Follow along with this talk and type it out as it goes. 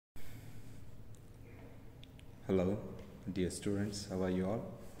Hello, dear students, how are you all?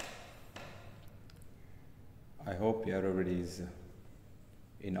 I hope everybody is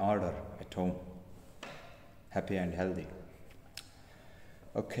in order at home, happy and healthy.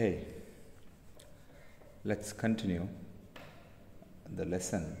 Okay, let's continue the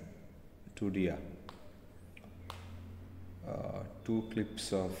lesson 2D. Two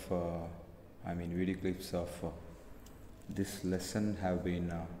clips of, video clips of this lesson have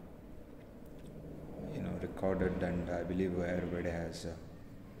been recorded, and I believe everybody has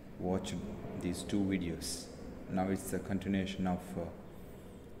watched these two videos. Now it's a continuation of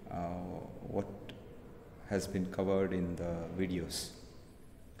what has been covered in the videos.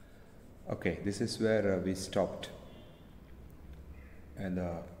 Okay, this is where we stopped in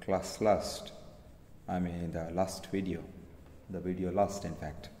the class last. The last video, the video last, in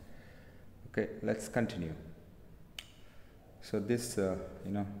fact. Okay, let's continue. So this,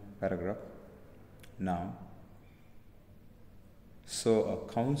 paragraph. Now, so a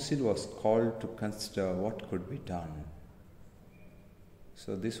council was called to consider what could be done.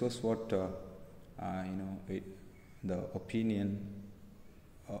 So this was what the opinion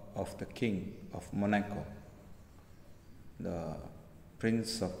of the king of Monaco, the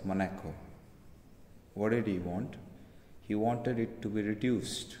Prince of Monaco. What did he want? He wanted it to be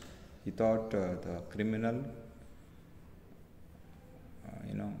reduced. He thought the criminal,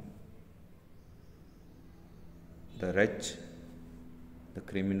 the wretch, the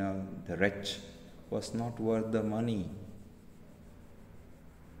criminal, the wretch was not worth the money.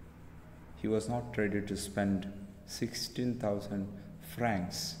 He was not ready to spend 16,000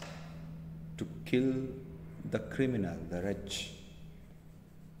 francs to kill the criminal, the wretch.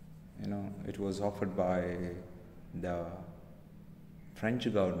 It was offered by the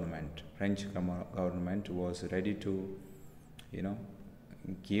French government. French government was ready to,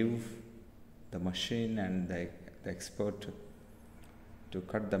 give the machine and the expert to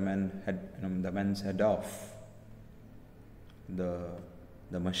cut the man's head off. The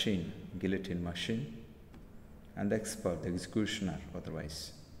machine, guillotine machine, and the expert, the executioner,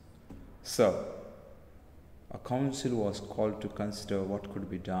 otherwise. So, a council was called to consider what could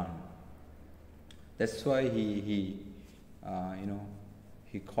be done. That's why he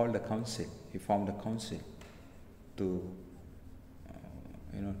called a council. He formed a council to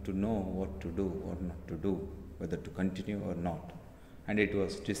know what to do or not to do, whether to continue or not. And it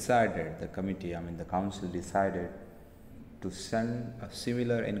was decided, the council decided to send a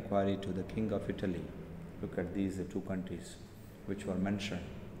similar inquiry to the King of Italy. Look at these two countries which were mentioned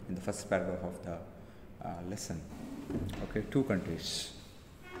in the first paragraph of the lesson. Okay, two countries.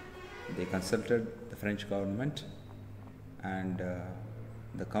 They consulted the French government, and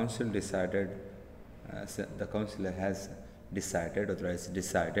the council decided, the council has decided, otherwise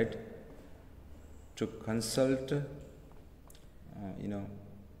decided, to consult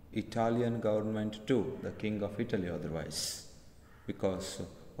Italian government too, the King of Italy otherwise, because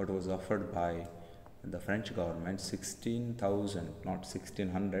what was offered by the French government, 16,000, not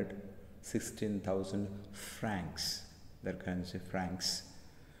 1600, 16,000 francs, their currency francs.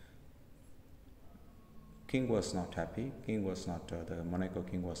 King was not happy. The Monaco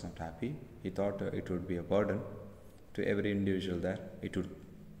king was not happy. He thought it would be a burden to every individual there. It would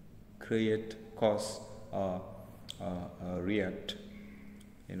cause react,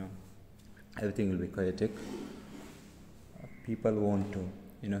 everything will be chaotic. People won't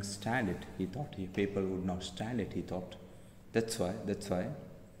stand it. He thought people would not stand it. He thought that's why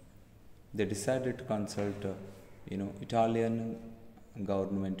they decided to consult Italian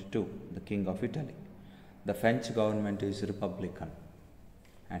government too, the King of Italy. The French government is Republican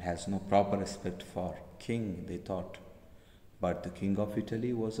and has no proper respect for king, they thought. But the King of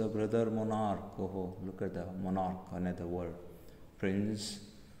Italy was a brother monarch. Oh, look at the monarch, another word. Prince,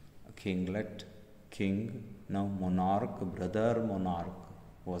 kinglet, king, now monarch, brother monarch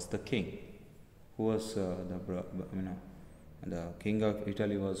was the king. Who was the King of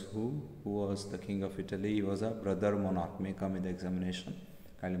Italy was who? Who was the King of Italy? He was a brother monarch. May come in the examination.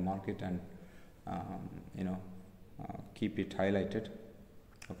 Kindly mark it and keep it highlighted.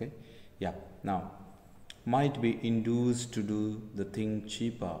 Okay, yeah. Now, might be induced to do the thing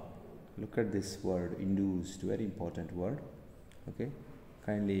cheaper. Look at this word, induced, very important word. Okay,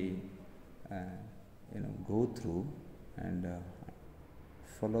 kindly go through and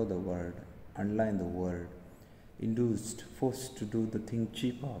follow the word, underline the word. Induced, forced to do the thing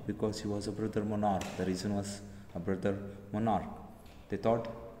cheaper because he was a brother monarch. The reason was a brother monarch. They thought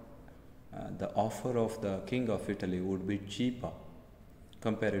the offer of the King of Italy would be cheaper,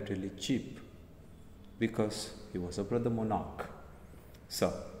 comparatively cheap, because he was a brother monarch.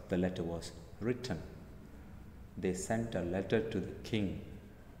 So the letter was written they sent a letter to the king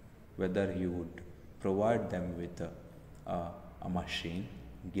whether he would provide them with a machine,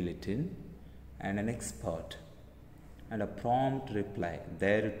 guillotine, and an expert, and a prompt reply.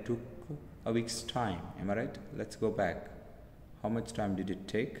 There it took a week's time. Am I right? Let's go back. How much time did it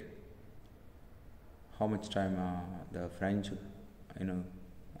take? How much time the French,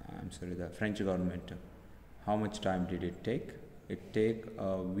 the French government, how much time did it take? It take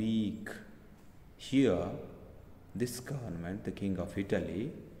a week. Here, this government, the King of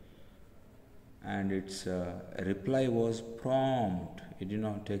Italy, and its reply was prompt. It did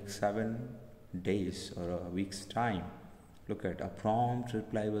not take 7 days or a week's time. Look at, a prompt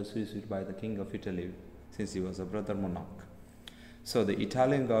reply was issued by the King of Italy, since he was a brother monarch. So the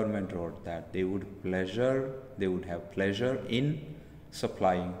Italian government wrote that they would have pleasure in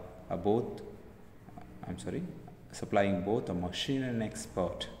supplying both a machine and an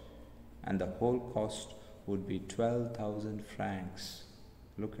expert, and the whole cost would be 12,000 francs.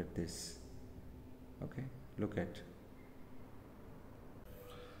 Look at this. Okay, look at.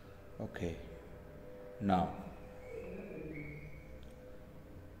 Okay, now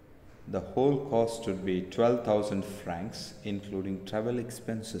the whole cost would be 12,000 francs, including travel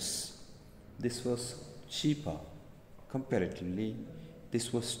expenses. This was cheaper. Comparatively,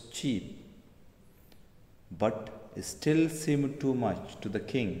 this was cheap, but it still seemed too much to the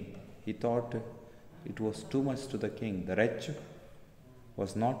king. He thought it was too much to the king. The wretch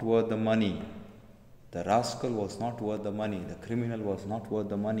was not worth the money. The rascal was not worth the money. The criminal was not worth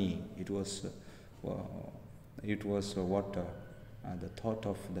the money. It was the thought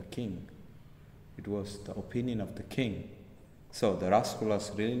of the king. It was the opinion of the king. So the rascal was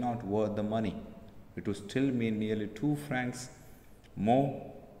really not worth the money. It would still mean nearly 2 francs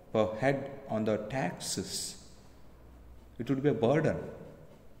more per head on the taxes. It would be a burden.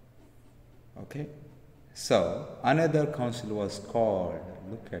 Okay. So another council was called.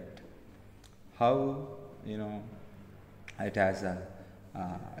 Look at how it has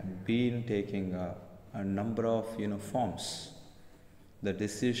been taking a number of forms. The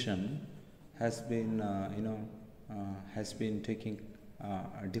decision has been taking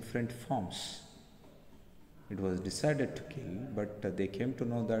different forms. It was decided to kill, but they came to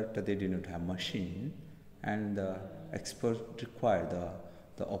know that they did not have machine, and the expert required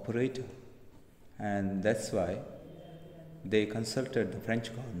the operator, and that's why they consulted the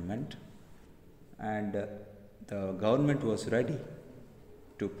French government, and the government was ready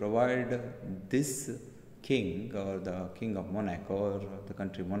to provide this king, or the king of Monaco, or the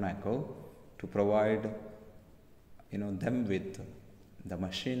country Monaco, to provide them with the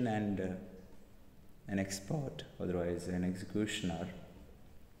machine and an expert, otherwise an executioner,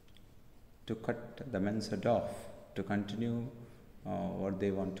 to cut the men's head off, to continue what they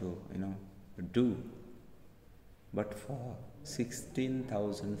want to do. But for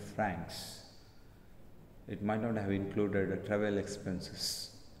 16,000 francs, it might not have included travel expenses,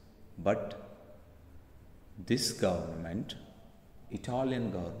 but this government,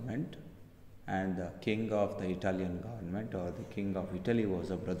 Italian government, and the king of the Italian government, or the king of Italy,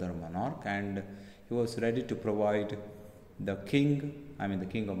 was a brother monarch, and he was ready to provide the king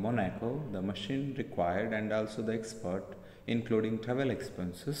of Monaco, the machine required, and also the expert, including travel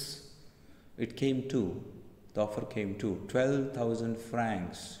expenses. The offer came to 12,000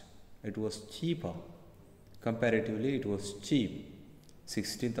 francs. It was cheaper. Comparatively, it was cheap.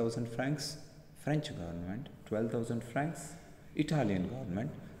 16,000 francs, French government, 12,000 francs, Italian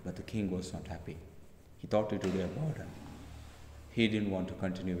government, but the king was not happy. He thought it would be a burden. He didn't want to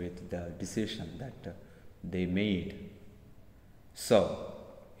continue with the decision that they made. So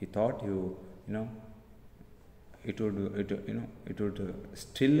he thought it would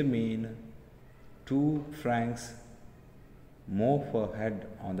still mean 2 francs more per head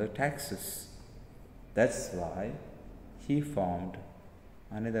on the taxes. That's why he formed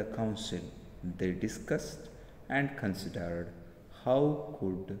another council. They discussed and considered how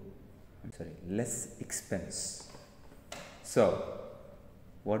could less expense. So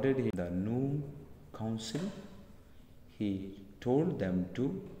what did the new council? He told them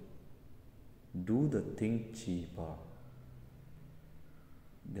to do the thing cheaper,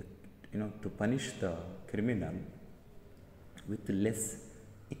 to punish the criminal with less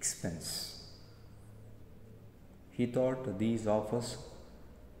expense. He thought these offers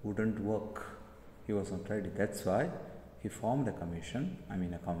wouldn't work. He was not ready. That's why he formed a council,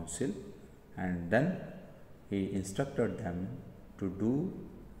 and then he instructed them to do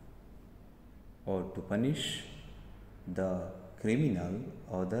or to punish the criminal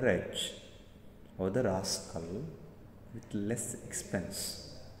or the wretch or the rascal with less expense.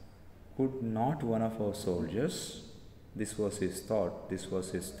 could not one of our soldiers, this was his thought, this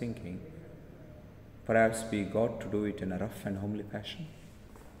was his thinking, perhaps we got to do it in a rough and homely fashion?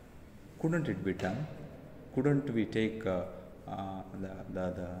 Couldn't it be done? Couldn't we take the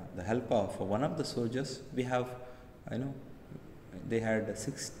help of one of the soldiers? We have, they had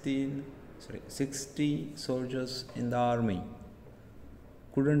 60 soldiers in the army.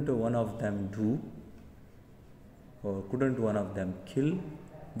 Couldn't one of them do, or couldn't one of them kill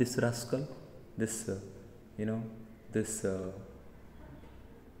this rascal, this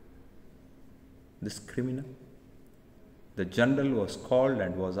criminal? The general was called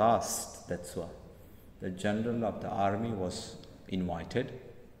and was asked. That's why the general of the army was invited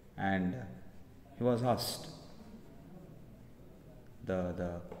and he was asked.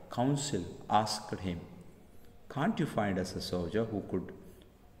 The council asked him, can't you find us a soldier who could,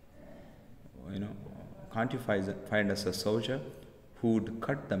 can't you find us a soldier who would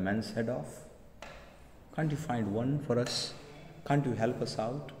cut the man's head off? Can't you find one for us? Can't you help us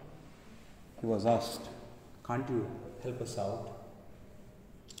out? He was asked, can't you help us out?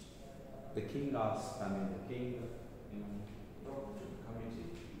 The king asked, the king talked to the committee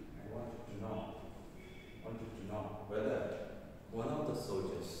and wanted to know whether one of the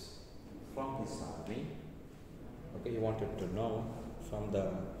soldiers from his army, he wanted to know from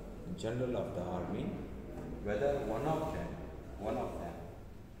the general of the army whether one of them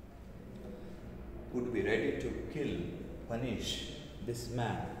would be ready to punish this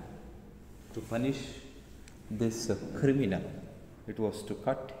man, to punish this criminal. It was to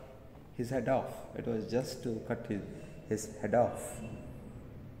cut his head off. It was just to cut his head off.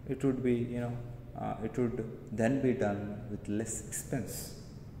 It would be, it would then be done with less expense.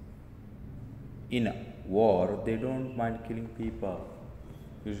 In a war, they don't mind killing people.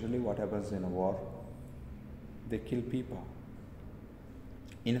 Usually what happens in a war, they kill people.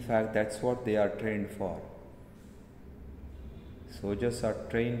 In fact, that's what they are trained for. Soldiers are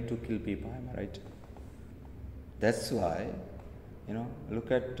trained to kill people, am I right? That's why,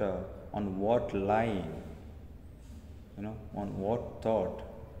 look at on what line, on what thought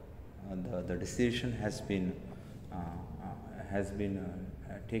the decision has been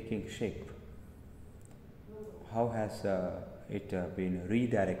taking shape. How has it been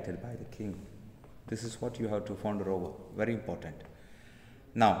redirected by the king? This is what you have to ponder over. Very important.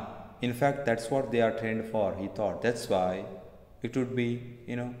 Now, in fact, that's what they are trained for, he thought. That's why it would be,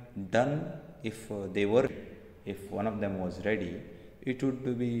 done if if one of them was ready, it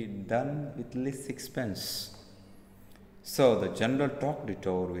would be done with less expense. So the general talked it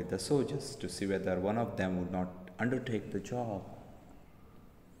over with the soldiers to see whether one of them would not undertake the job.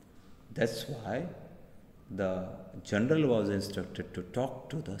 That's why the general was instructed to talk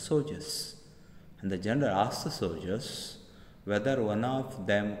to the soldiers. And the general asked the soldiers whether one of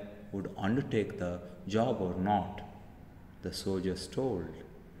them would undertake the job or not. The soldiers told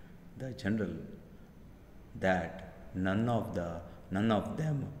the general that none of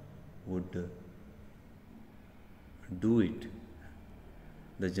them would do it.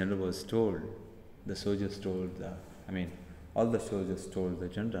 The general was told, the soldiers told, all the soldiers told the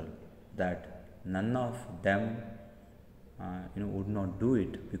general that none of them would not do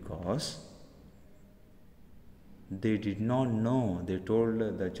it because they did not know. They told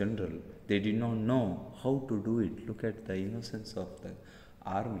the general they did not know how to do it. Look at the innocence of the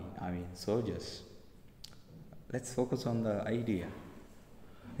army, soldiers. Let's focus on the idea.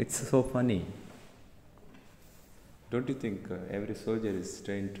 It's so funny. Don't you think every soldier is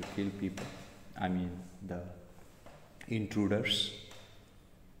trained to kill people? The intruders,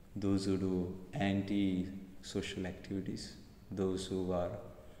 those who do anti-social activities, those who are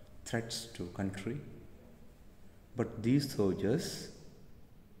threats to country. But these soldiers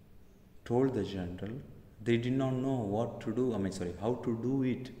told the general they did not know what to do, how to do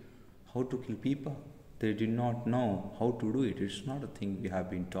it, how to kill people. They did not know how to do it. It's not a thing we have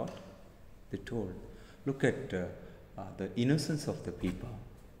been taught. They told. Look at the innocence of the people.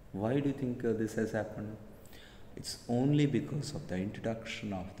 Why do you think this has happened? It's only because of the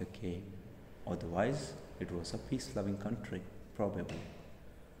introduction of the king. Otherwise, it was a peace-loving country, probably.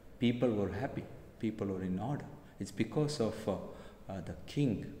 People were happy. People were in order. It's because of the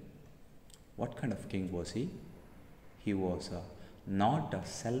king. What kind of king was he? He was not a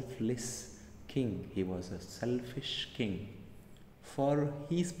selfless king. He was a selfish king. For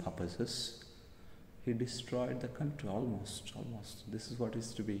his purposes, he destroyed the country almost. This is what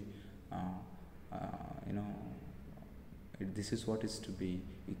is to be, this is what is to be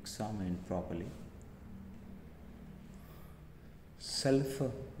examined properly. Self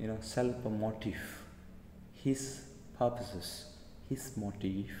motive, his purposes, his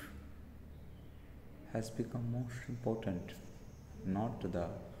motive has become most important, not the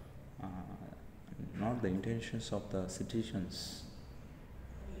uh, not the intentions of the citizens.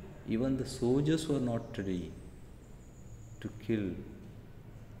 Even the soldiers were not ready to kill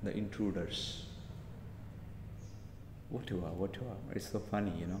the intruders. Whatever. It's so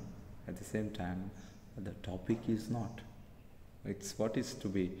funny, At the same time, the topic is not. It's what is to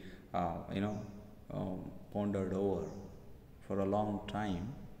be, pondered over for a long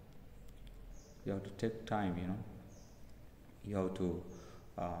time. You have to take time, You have to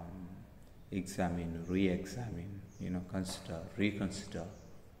examine, re-examine, consider, reconsider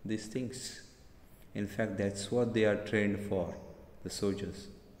these things. In fact, that's what they are trained for, the soldiers.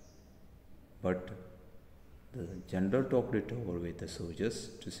 But the general talked it over with the soldiers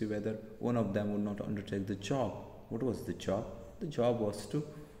to see whether one of them would not undertake the job. What was the job? The job was to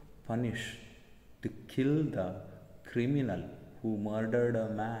punish, to kill the criminal who murdered a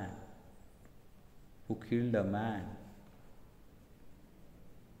man, who killed a man.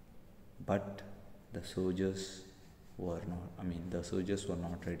 But the soldiers were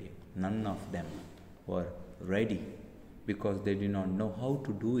not ready. None of them were ready because they did not know how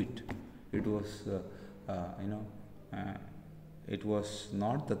to do it. It was, it was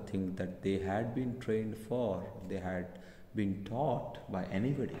not the thing that they had been trained for. They had been taught by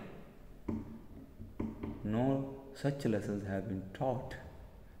anybody. No such lessons have been taught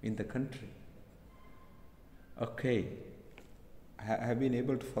in the country. Okay, I have been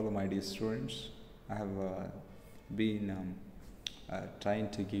able to follow, my dear students. I have been trying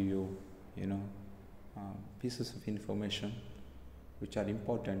to give you, pieces of information which are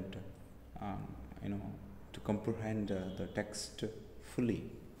important, to comprehend the text fully,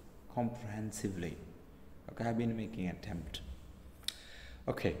 comprehensively. Okay, I have been making an attempt.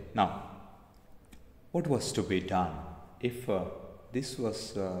 Okay, now, what was to be done if this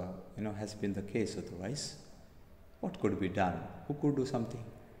was, has been the case otherwise? What could be done? Who could do something?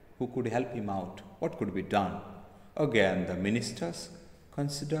 Who could help him out? What could be done? Again, the ministers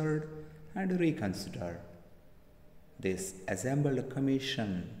considered and reconsidered. They assembled a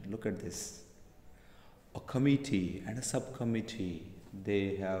commission. Look at this. A committee and a subcommittee.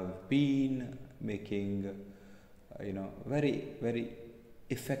 They have been making, very, very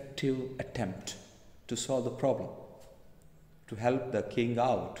effective attempt to solve the problem, to help the king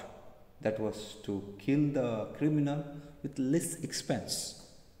out. That was to kill the criminal with less expense.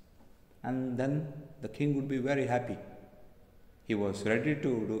 And then the king would be very happy. He was ready to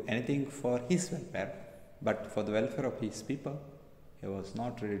do anything for his welfare, but for the welfare of his people, he was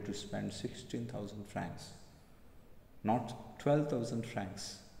not ready to spend 16,000 francs, not 12,000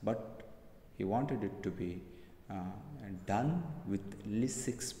 francs, but he wanted it to be done with less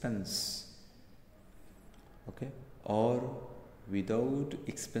expense, okay, or without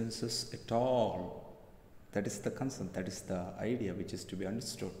expenses at all. That is the concern, that is the idea which is to be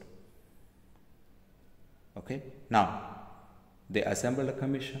understood. Okay, now they assembled a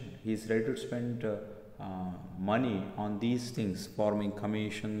commission. He is ready to spend money on these things, forming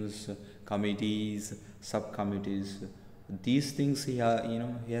commissions, committees, subcommittees. These things he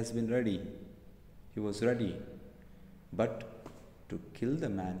has been ready. He was ready, but to kill the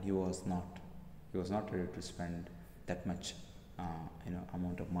man, he was not. He was not ready to spend that much,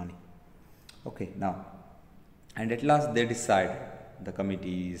 amount of money. Okay, now, and at last they decided, the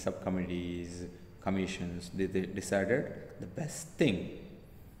committees, subcommittees, commissions, they decided the best thing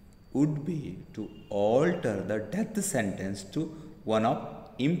would be to alter the death sentence to one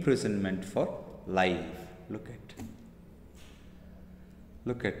of imprisonment for life. Look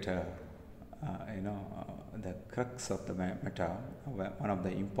at the crux of the matter, one of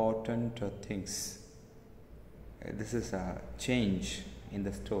the important things. This is a change in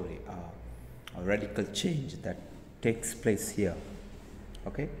the story, a radical change that takes place here.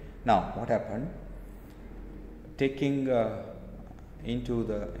 Okay, now what happened? Taking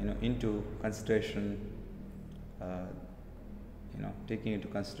into consideration, taking into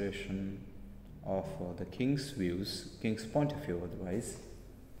consideration of the king's views, king's point of view. Otherwise,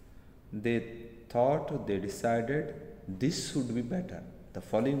 they decided this would be better. The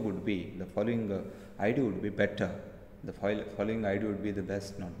following idea would be better. The following idea would be the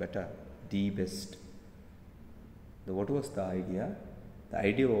best, not better, the best. What was the idea? The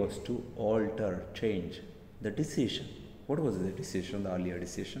idea was to alter, change the decision. What was the decision, the earlier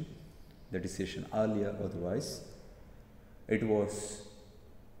decision? The decision earlier, otherwise, it was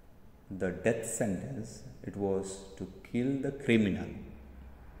the death sentence. It was to kill the criminal.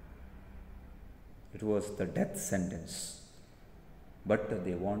 It was the death sentence. But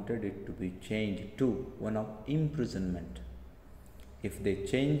they wanted it to be changed to one of imprisonment. If they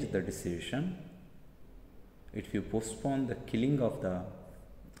change the decision, if you postpone the killing of the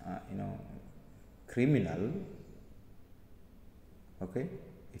criminal, okay,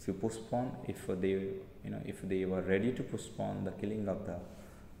 if you postpone, if they were ready to postpone the killing of the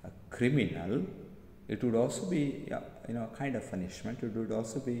criminal, it would also be kind of punishment. It would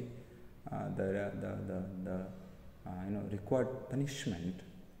also be the required punishment,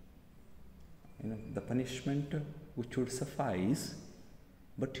 the punishment which would suffice,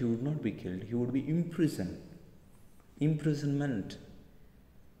 but he would not be killed. He would be imprisoned. Imprisonment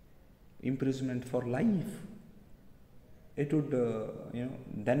for life. It would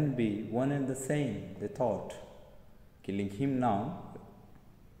then be one and the same, they thought. Killing him now,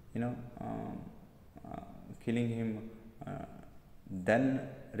 killing him then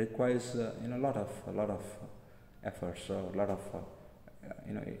requires a lot of efforts, a lot of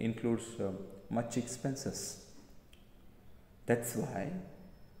includes much expenses. That's why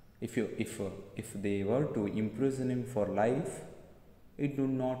if they were to imprison him for life, it do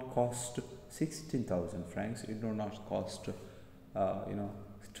not cost 16,000 francs. It do not cost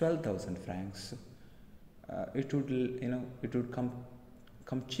 12,000 francs. It would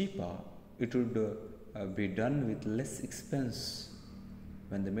come cheaper. It would be done with less expense.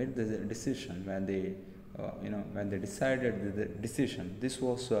 When they made the decision, when they decided the decision, this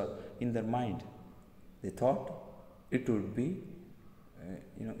was in their mind. They thought it would be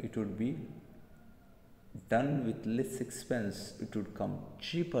done with less expense. It would come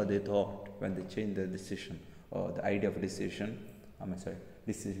cheaper, they thought, when they changed the decision, or the idea of decision.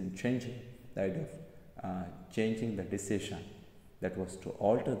 Decision changing, the idea of changing the decision, that was to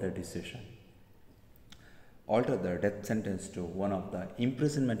alter the decision, alter the death sentence to one of the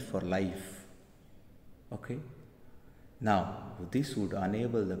imprisonment for life. Okay. Now, this would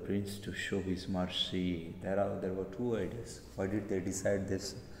enable the prince to show his mercy. There were two ideas. Why did they decide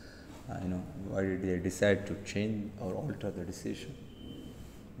this? Why did they decide to change or alter the decision?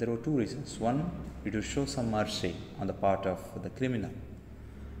 There were two reasons. One, it would show some mercy on the part of the criminal,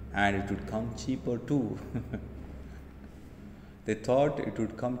 and it would come cheaper too. They thought it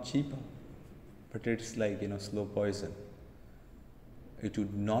would come cheaper, but it's like slow poison. It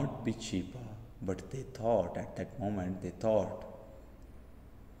would not be cheaper, but they thought at that moment,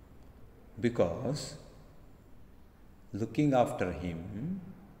 because looking after him,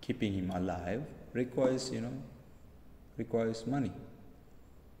 keeping him alive requires money.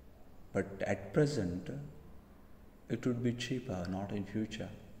 But at present, it would be cheaper, not in future.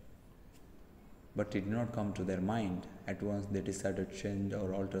 But it did not come to their mind. At once they decided to change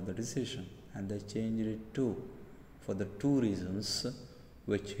or alter the decision, and they changed it too, for the two reasons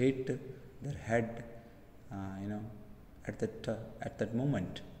which hit their head, at that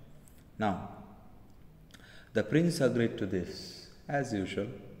moment. Now, the prince agreed to this, as usual.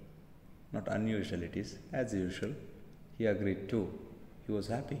 Not unusual, it is, as usual. He agreed too. He was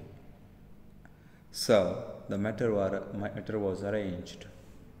happy. So, the matter was arranged.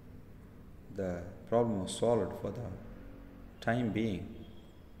 The problem was solved for the time being.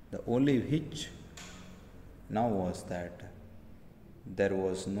 The only hitch now was that there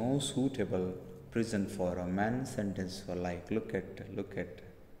was no suitable prison for a man sentenced for life. Look at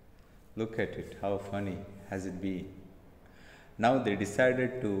it. How funny has it been? Now they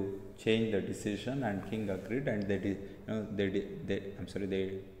decided to change the decision, and king agreed, and they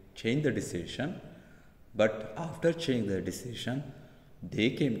changed the decision. But after changing the decision, they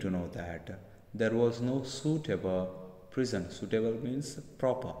came to know that there was no suitable prison. Suitable means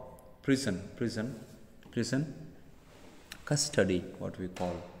proper. Prison, custody, what we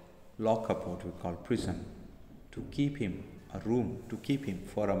call lockup, what we call prison, to keep him, a room to keep him,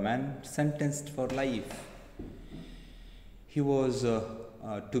 for a man sentenced for life. He was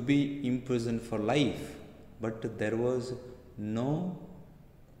to be imprisoned for life, but there was no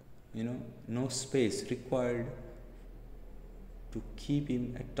space required to keep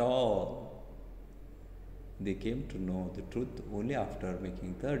him at all. They came to know the truth only after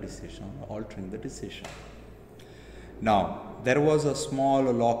making the decision, altering the decision. Now, there was a small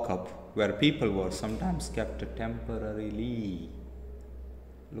lockup where people were sometimes kept temporarily.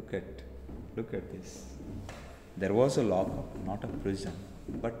 Look at this. There was a lockup, not a prison,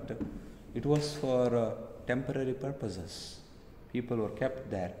 but it was for temporary purposes. People were kept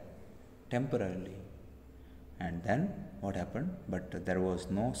there temporarily. And then what happened? But there was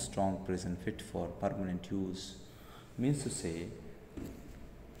no strong prison fit for permanent use. Means to say,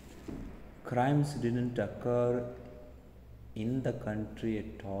 crimes didn't occur in the country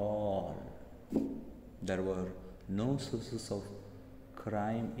at all. There were no sources of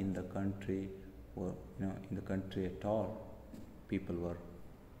crime in the country, in the country at all. People were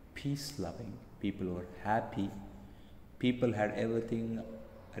peace loving, people were happy, people had everything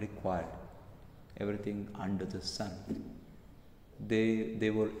required, everything under the sun.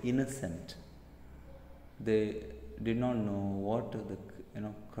 They were innocent. They did not know what the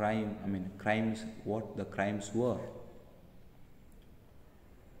crimes, what the crimes were,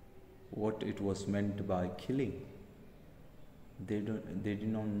 what it was meant by killing. They did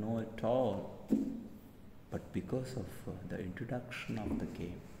not know at all. But because of the introduction of the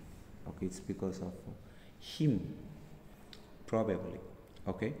game, okay, it's because of him, probably.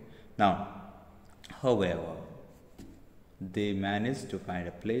 Okay. Now, however, they managed to find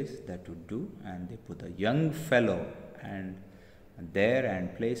a place that would do, and they put a young fellow and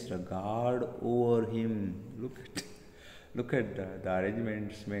placed a guard over him. Look at the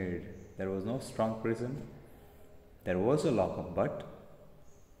arrangements made. There was no strong prison. There was a lockup, but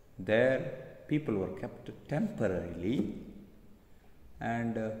there people were kept temporarily,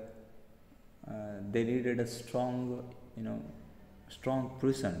 and they needed a strong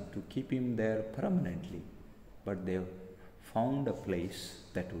prison to keep him there permanently. But they found a place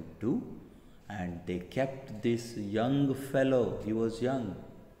that would do, and they kept this young fellow. He was young.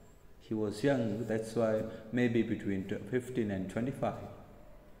 That's why maybe between 15 and 25.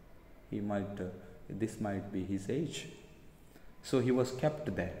 This might be his age. So he was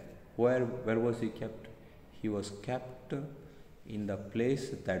kept there. Where was he kept? He was kept in the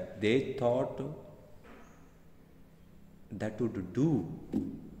place that they thought that would do.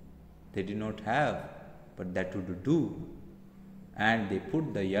 They did not have, but that would do. And they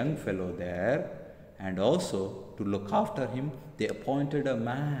put the young fellow there, and also to look after him, they appointed a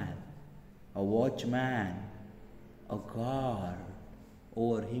man, a watchman, a guard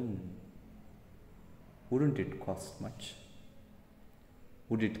over him. Wouldn't it cost much?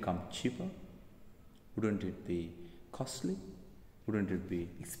 Would it come cheaper? Wouldn't it be costly? Wouldn't it be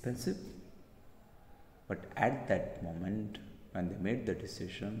expensive? But at that moment, when they made the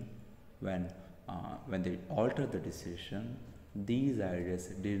decision, when they altered the decision, these ideas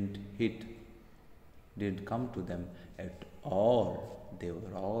didn't come to them at all. They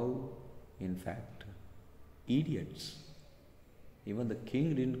were all, in fact, idiots. Even the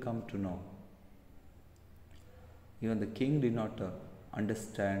king didn't come to know. Even the king did not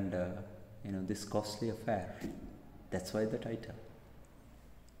understand, this costly affair. That's why the title.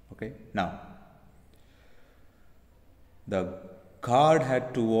 Okay. Now, the guard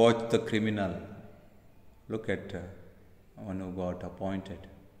had to watch the criminal. Look at one who got appointed.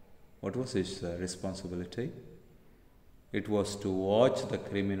 What was his responsibility? It was to watch the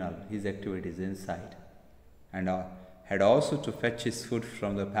criminal, his activities inside, and had also to fetch his food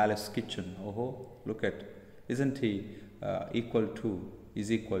from the palace kitchen. Oh, look at, isn't he equal to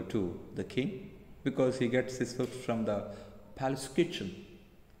the king? Because he gets his food from the palace kitchen.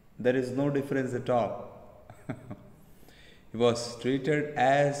 There is no difference at all. He was treated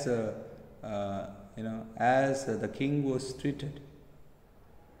as the king was treated.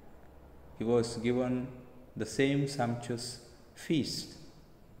 He was given the same sumptuous feast.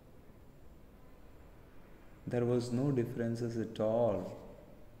 There was no differences at all.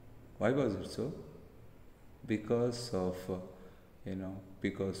 Why was it so? Because of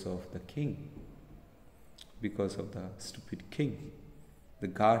the king. Because of the stupid king. The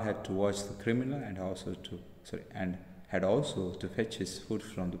guard had to watch the criminal and had also to fetch his food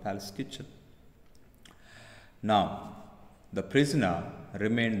from the palace kitchen. Now, the prisoner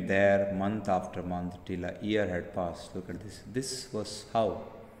remained there month after month till a year had passed. Look at this. This was how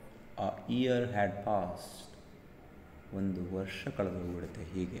a year had passed. ಒಂದು ವರ್ಷ ಕಳೆದು ಹೋಗ್ಬಿಡುತ್ತೆ.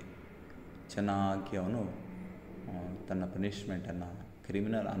 ಹೀಗೆ ಚೆನ್ನಾಗಿ ಅವನು ತನ್ನ ಪನಿಷ್ಮೆಂಟನ್ನು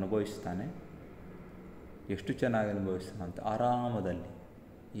criminal ಅನುಭವಿಸ್ತಾನೆ. ಎಷ್ಟು ಚೆನ್ನಾಗಿ ಅನುಭವಿಸ್ತಾನೆ ಅಂತ, ಆರಾಮದಲ್ಲಿ,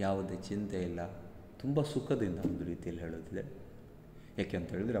 ಯಾವುದೇ ಚಿಂತೆ ಇಲ್ಲ, ತುಂಬ ಸುಖದಿಂದ ಒಂದು ರೀತಿಯಲ್ಲಿ ಹೇಳೋದಿದೆ. ಯಾಕೆ ಅಂತ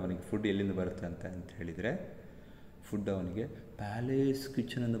ಹೇಳಿದರೆ, ಅವನಿಗೆ ಫುಡ್ ಎಲ್ಲಿಂದ ಬರುತ್ತೆ ಅಂತ ಹೇಳಿದರೆ, ಫುಡ್ ಅವನಿಗೆ ಪ್ಯಾಲೇಸ್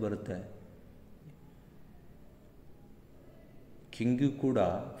ಕಿಚನಿಂದ ಬರುತ್ತೆ. ಕಿಂಗಿಗೂ ಕೂಡ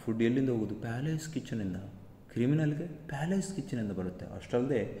ಫುಡ್ ಎಲ್ಲಿಂದ ಹೋಗೋದು? ಪ್ಯಾಲೇಸ್ ಕಿಚನಿಂದ. ಕ್ರಿಮಿನಲ್ಗೆ ಪ್ಯಾಲೇಸ್ ಕಿಚನಿಂದ ಬರುತ್ತೆ.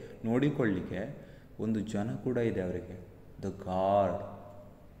 ಅಷ್ಟಲ್ಲದೆ ನೋಡಿಕೊಳ್ಳಿಕ್ಕೆ ಒಂದು ಜನ ಕೂಡ ಇದೆ ಅವರಿಗೆ, the guard.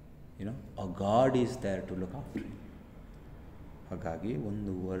 A guard is there to look after. ಹಾಗಾಗಿ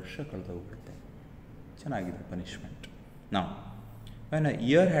ಒಂದು ವರ್ಷ ಕಳೆದೋಗ್ಬಿಡುತ್ತೆ. ಚೆನ್ನಾಗಿದೆ ಪನಿಷ್ಮೆಂಟ್. ನಾವು when a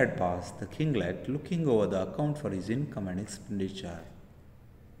year had passed, the kinglet, looking over the account for his income and expenditure.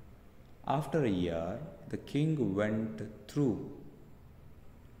 After a year, the king went through,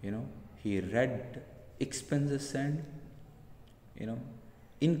 he read expenses and,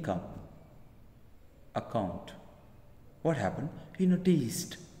 income account. What happened? He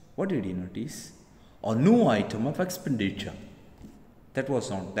noticed. What did he notice? A new item of expenditure. That was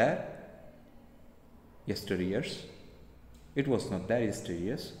not there yesteryears. It was not there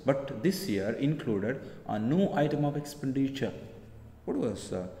yesteryears. But this year included a new item of expenditure. What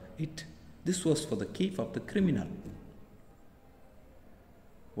was it? This was for the keep of the criminal.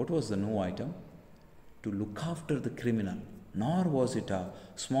 What was the new item? To look after the criminal. Nor was it a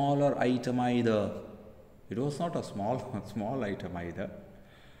smaller item either. It was not a small item either.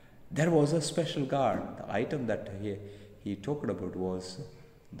 There was a special guard. The item that he talked about was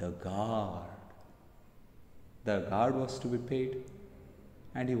the guard. The guard was to be paid,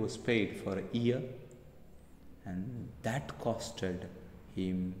 and he was paid for a year, and that costed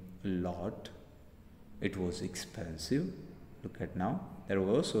him a lot. It was expensive. Look at now. There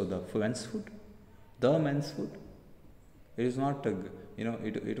was also the men's food. The men's food. It is not,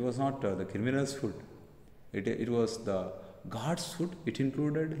 it was not the criminal's food. It was the guard's food. It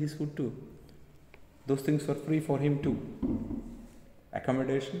included his food too. Those things were free for him too.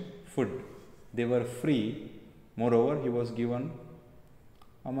 Accommodation, food. They were free. Moreover, he was given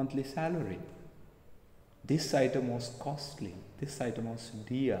a monthly salary. This item was costly. This item was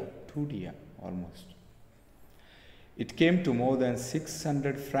dear, too dear almost. It came to more than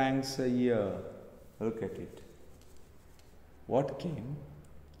 600 francs a year. Look at it. What came?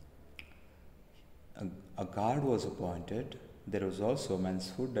 A guard was appointed. There was also men's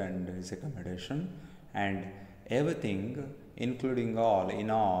food and his accommodation, and everything, including all, in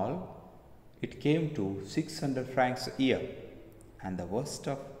all, it came to 600 francs a year. And the worst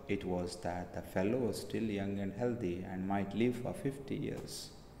of it was that the fellow was still young and healthy and might live for 50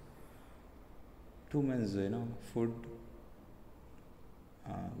 years. 2 men's, food,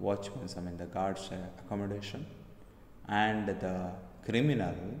 watchmen's, the guard's accommodation, and the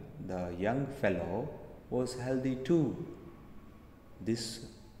criminal, the young fellow, was healthy too. This,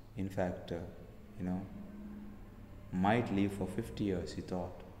 in fact, might live for 50 years, he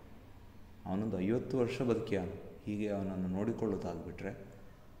thought. ಅವನೊಂದು 50 ವರ್ಷ ಬದುಕಿಯಾನು. ಹೀಗೆ ಅವನನ್ನು ನೋಡಿಕೊಳ್ಳೋದಾಗ್ಬಿಟ್ರೆ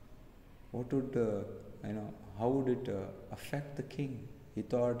what would, how would it affect the king? He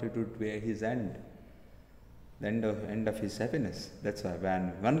thought it would be his end, the end of his happiness. That's why when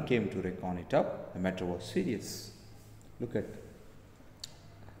one came to reckon it up, the matter was serious. Look at,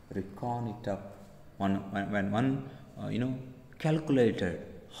 reckon it up. When one, calculated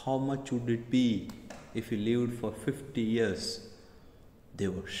how much would it be if he lived for 50 years, they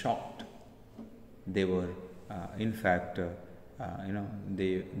were shocked. They were, in fact,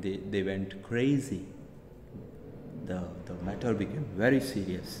 they went crazy. The matter became very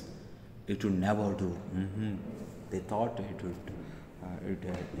serious. It would never do. They thought it would,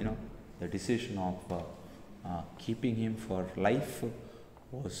 the decision of keeping him for life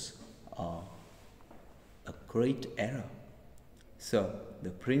was a great error. So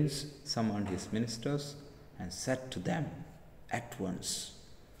the prince summoned his ministers and said to them at once.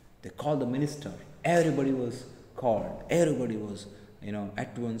 They called the minister. Everybody was called. Everybody was,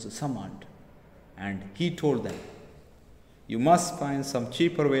 at once summoned. And he told them, you must find some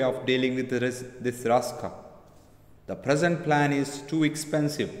cheaper way of dealing with this rascal. The present plan is too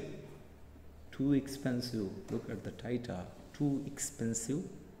expensive. Too expensive. Look at the title. Too expensive,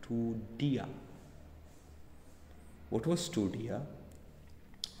 too dear. What was too dear?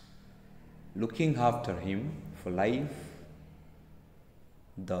 Looking after him for life,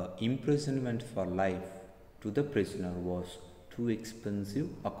 the imprisonment for life to the prisoner was too expensive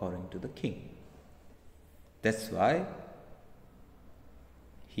according to the king. That's why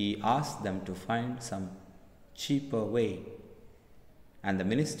he asked them to find some cheaper way. And the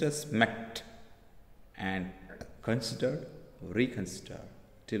ministers met and considered, reconsidered,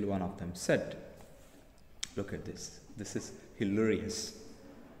 till one of them said, look at this. This is hilarious.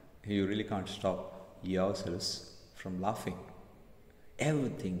 You really can't stop yourselves from laughing.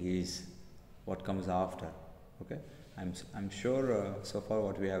 Everything is what comes after. Okay, I'm sure so far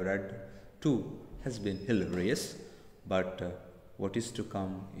what we have read too has been hilarious, but what is to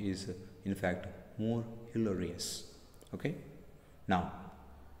come is in fact more hilarious. Okay, now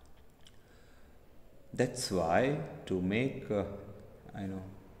that's why to make a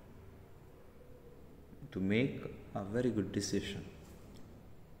very good decision,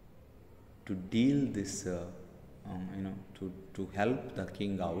 to deal this, to help the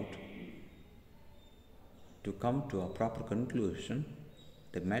king out, to come to a proper conclusion,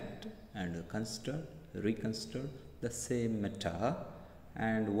 they met and considered, reconsidered the same matter,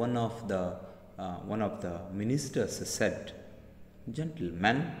 and one of the ministers said,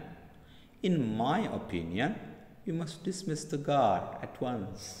 gentlemen, in my opinion, you must dismiss the guard at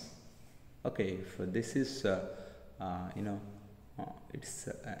once. Okay, if this is, it's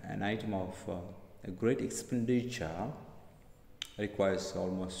an item of a great expenditure, requires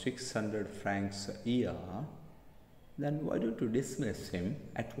almost 600 francs a year, then why don't you dismiss him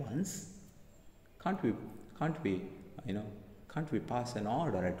at once? Can't we, can't we, can't we pass an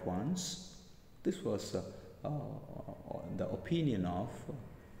order at once? This was the opinion of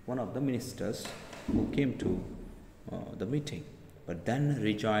one of the ministers who came to the meeting. But then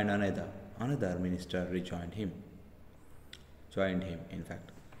rejoined another minister joined him, in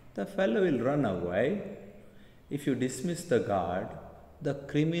fact. The fellow will run away. If you dismiss the guard, the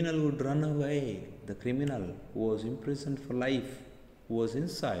criminal would run away. The criminal who was imprisoned for life, who was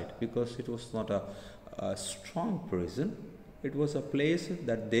inside, because it was not a strong prison, it was a place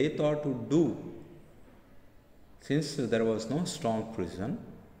that they thought would do. Since there was no strong prison,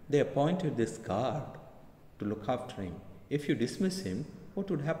 they appointed this guard to look after him. If you dismiss him, what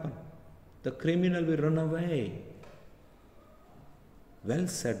would happen? The criminal will run away. Well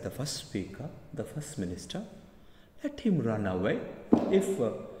said the first speaker, the first minister. Let him run away. If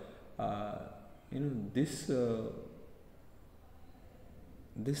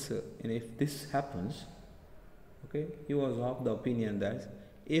if this happens, okay, he was of the opinion that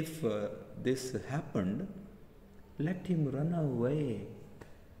if this happened, let him run away.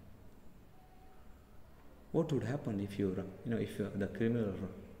 What would happen if the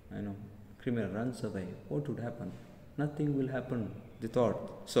criminal runs away? What would happen? Nothing will happen, they thought.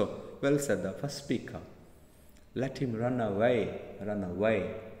 So, well said the first speaker. Let him run away,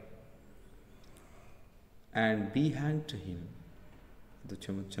 and be hanged to him. ಅದು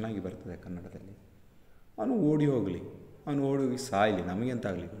ಚೆನ್ನಾಗಿ ಬರ್ತದೆ ಕನ್ನಡದಲ್ಲಿ. ಅವನು ಓಡಿ ಹೋಗಲಿ, ಸಾಯಲಿ,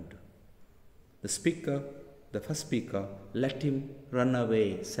 ನಮಗೆಂತಾಗಲಿ ಉಂಟು. The first speaker, let him run away,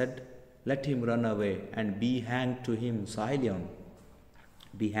 said, let him run away and be hanged to him. ಸಾಯಲಿ ಅವನು,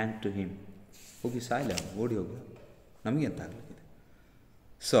 be hanged to him. ಹೋಗಿ ಸಾಯಲಿ ಅವನು, ಓಡಿ ಹೋಗಲಿ, ನಮಗೆಂತಾಗಲಿದೆ.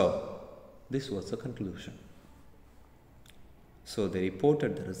 So, this was the conclusion. So they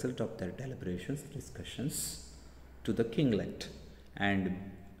reported the result of their deliberations, discussions to the kinglet, and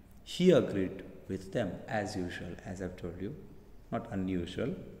he agreed with them as usual, as I've told you, not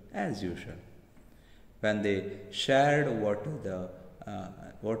unusual, as usual. When they shared what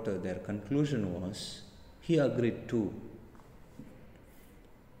their conclusion was, he agreed too.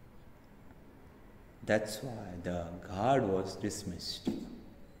 That's why the guard was dismissed.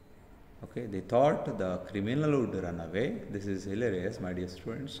 Okay, they thought the criminal would run away. This is hilarious, my dear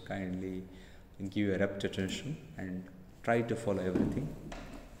students. Kindly give your rapt attention and try to follow everything.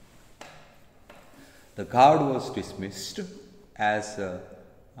 The guard was dismissed as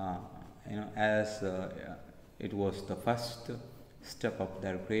it was the first step of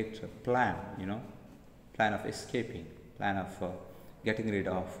their great plan. Plan of escaping, plan of getting rid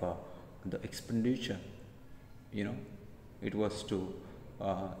of the expenditure. It was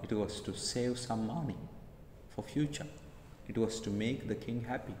to save some money for future. It was to make the king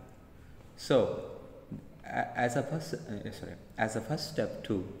happy. So, as a first step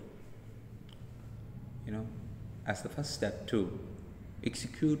to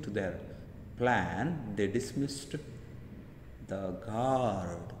execute their plan, they dismissed the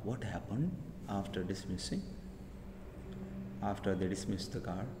guard. What happened after dismissing? After they dismissed the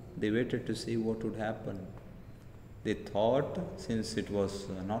guard, they waited to see what would happen. They thought, since it was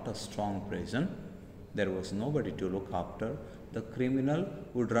not a strong prison, there was nobody to look after, the criminal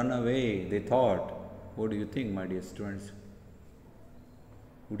would run away, they thought. What do you think, my dear students?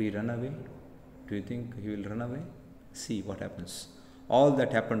 Would he run away? Do you think he will run away? See what happens. All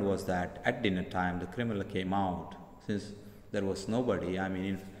that happened was that at dinner time, the criminal came out. Since there was nobody,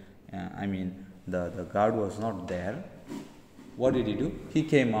 the guard was not there. What did he do? He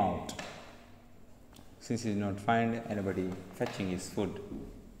came out. Since he did not find anybody fetching his food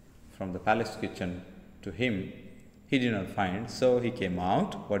from the palace kitchen to him, he did not find, so he came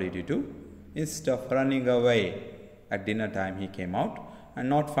out. What did he do? Instead of running away at dinner time, he came out, and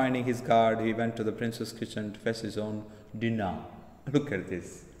not finding his guard, he went to the prince's kitchen to fetch his own dinner. Look at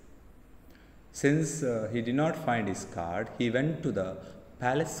this. Since he did not find his guard, he went to the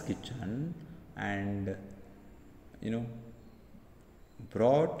palace kitchen and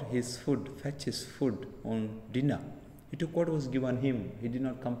brought his food, fetch his food on dinner. He took what was given him. He did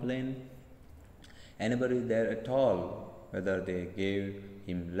not complain anybody there at all, whether they gave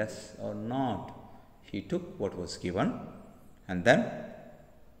him less or not. He took what was given and then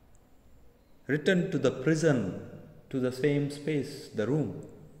returned to the prison, to the same space, the room.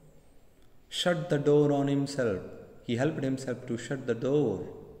 Shut the door on himself. He helped himself to shut the door.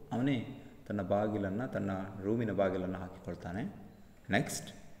 ಅವನೇ ತನ್ನ ಬಾಗಿಲನ್ನು, ತನ್ನ ರೂಮಿನ ಬಾಗಿಲನ್ನು ಹಾಕಿಕೊಳ್ತಾನೆ. Next,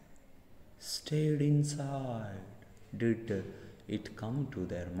 stayed inside. Did it come to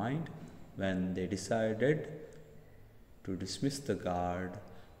their mind when they decided to dismiss the guard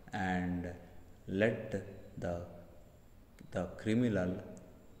and let the criminal,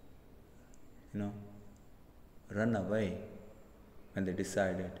 run away. When they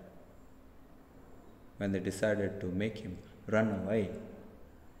decided to make him run away,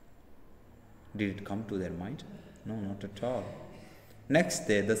 did it come to their mind? No, not at all. Next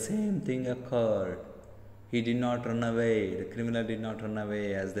day, the same thing occurred. He did not run away. The criminal did not run away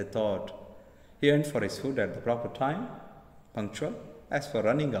as they thought. He went for his food at the proper time, punctual. As for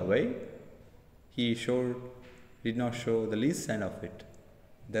running away, he did not show the least sign of it.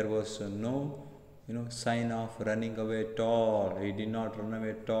 There was no, sign of running away at all. He did not run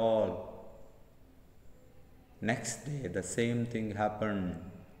away at all. Next day, the same thing happened.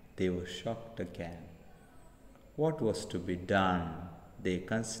 They were shocked again. What was to be done? They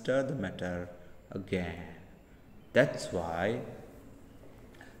considered the matter again. That's why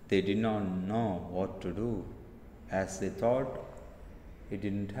they did not know what to do. As they thought, it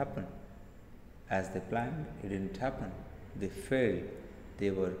didn't happen. As they planned, it didn't happen. They failed.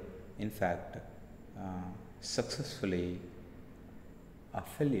 They were, in fact, successfully a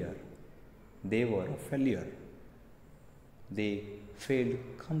failure. They were a failure. They failed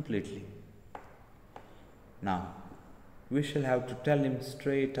completely. Now, we shall have to tell him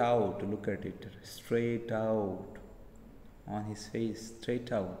straight out, look at it, straight out, on his face,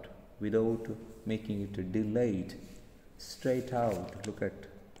 straight out, without making it delayed, straight out, look at,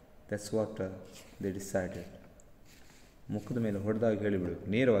 that's what they decided. ಮುಖದ ಮೇಲೆ ಹೊಡೆದಾಗ ಹೇಳಿಬಿಡಬೇಕು,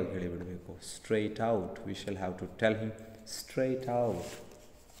 ನೇರವಾಗಿ ಹೇಳಿಬಿಡಬೇಕು. Straight out, we shall have to tell him straight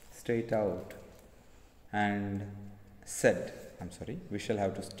out. And said, we shall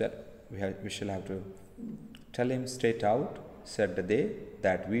have to tell him straight out, said they,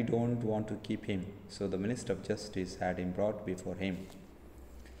 that we don't want to keep him. So the Minister of Justice had him brought before him.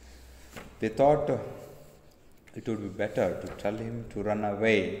 They thought it would be better to tell him to run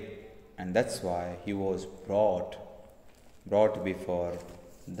away, and that's why he was brought before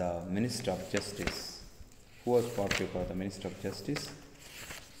the Minister of Justice. Who was brought before the Minister of Justice?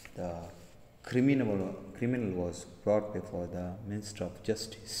 The criminal was brought before the Minister of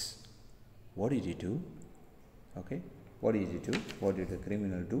Justice. What did he do? Okay, what did he do? What did the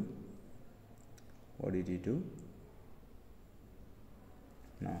criminal do? What did he do?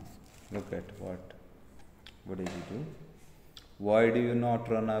 Now, look at what did he do? Why do you not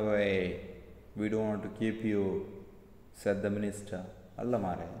run away? We don't want to keep you, said the minister. ಅಲ್ಲ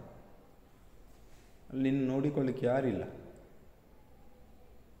ಮಾರೆ, ಅಲ್ಲಿ ನಿನ್ನ ನೋಡಿಕೊಳ್ಳಿಕ್ಕೆ ಯಾರಿಲ್ಲ.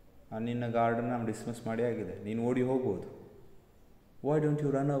 ನಿನ್ನ ಗಾರ್ಡನ್ನ dismiss ಮಾಡಿ ಆಗಿದೆ, ನೀನು ಓಡಿ ಹೋಗ್ಬೋದು. Why don't you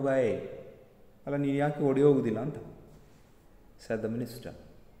run away? ಅಲ್ಲ, ನೀನು ಯಾಕೆ ಓಡಿ ಹೋಗೋದಿಲ್ಲ ಅಂತ, said the minister.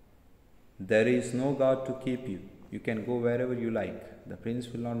 There is no guard to keep you. You can go wherever you like. The prince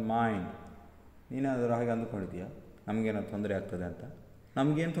will not mind. ನೀನಾದರೂ ಹಾಗೆ ಅಂದ್ಕೊಂಡಿದ್ದೀಯಾ ನಮಗೇನೋ ತೊಂದರೆ ಆಗ್ತದೆ ಅಂತ?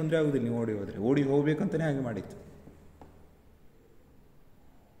 ನಮಗೇನು ತೊಂದರೆ ಆಗೋದಿಲ್ಲ ನೀವು ಓಡಿ ಹೋದರೆ. ಓಡಿ ಹೋಗ್ಬೇಕಂತಲೇ ಹಾಗೆ ಮಾಡಿತ್ತು.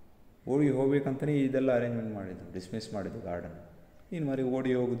 ಓಡಿ ಹೋಗ್ಬೇಕಂತಲೇ ಇದೆಲ್ಲ ಅರೇಂಜ್ಮೆಂಟ್ ಮಾಡಿದ್ದು, ಡಿಸ್ಮಿಸ್ ಮಾಡಿದ್ದು ಗಾರ್ಡನ್. ನೀನು ಮರಿ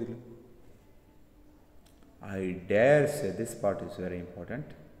ಓಡಿ ಹೋಗೋದಿಲ್ಲ. I dare say, this part is very important.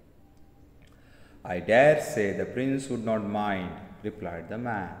 I dare say the prince would not mind, replied the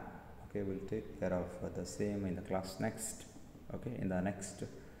man. Okay, we'll take care of the same in the class next. Okay, in the next,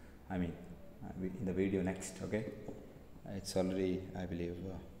 in the video next. Okay, it's already, I believe,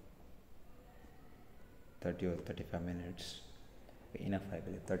 30 or 35 minutes. Enough, I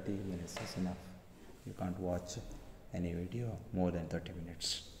believe. 30 minutes is enough. You can't watch any video more than 30 minutes.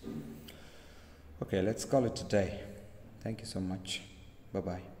 Okay, let's call it a day. Thank you so much.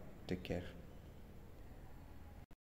 Bye-bye. Take care.